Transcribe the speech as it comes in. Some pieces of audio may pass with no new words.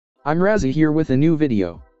I'm Raazi here with a new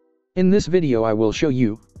video. In this video I will show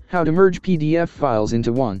you how to merge PDF files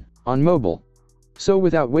into one on mobile. So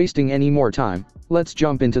without wasting any more time, let's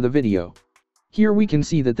jump into the video. Here we can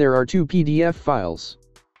see that there are two PDF files.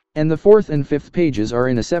 And the fourth and fifth pages are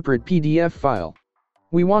in a separate PDF file.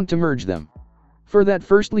 We want to merge them. For that,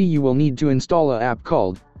 firstly you will need to install an app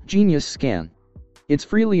called Genius Scan. It's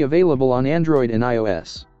freely available on Android and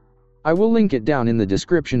iOS. I will link it down in the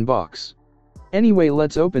description box. Anyway,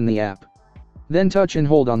 let's open the app. Then touch and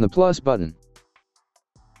hold on the plus button.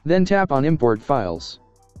 Then tap on Import Files.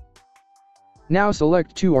 Now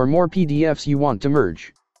select two or more PDFs you want to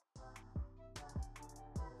merge.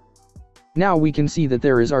 Now we can see that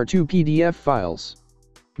there is our two PDF files.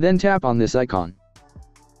 Then tap on this icon.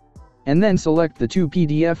 And then select the two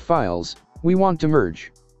PDF files we want to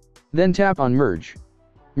merge. Then tap on Merge.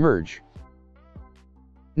 Merge.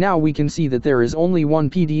 Now we can see that there is only one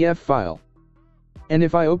PDF file. And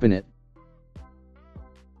if I open it,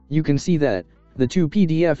 you can see that the two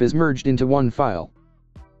PDF is merged into one file.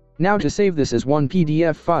 Now to save this as one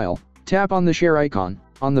PDF file, tap on the share icon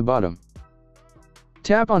on the bottom.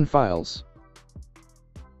 Tap on Files.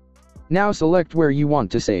 Now select where you want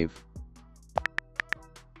to save.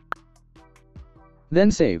 Then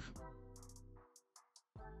save.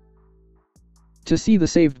 To see the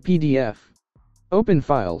saved PDF, open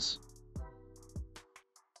Files.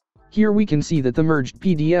 Here we can see that the merged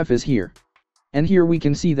PDF is here. And here we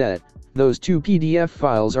can see that those two PDF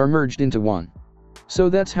files are merged into one. So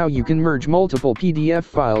that's how you can merge multiple PDF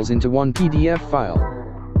files into one PDF file.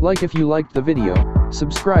 Like if you liked the video,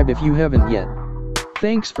 subscribe if you haven't yet.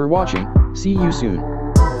 Thanks for watching, see you soon.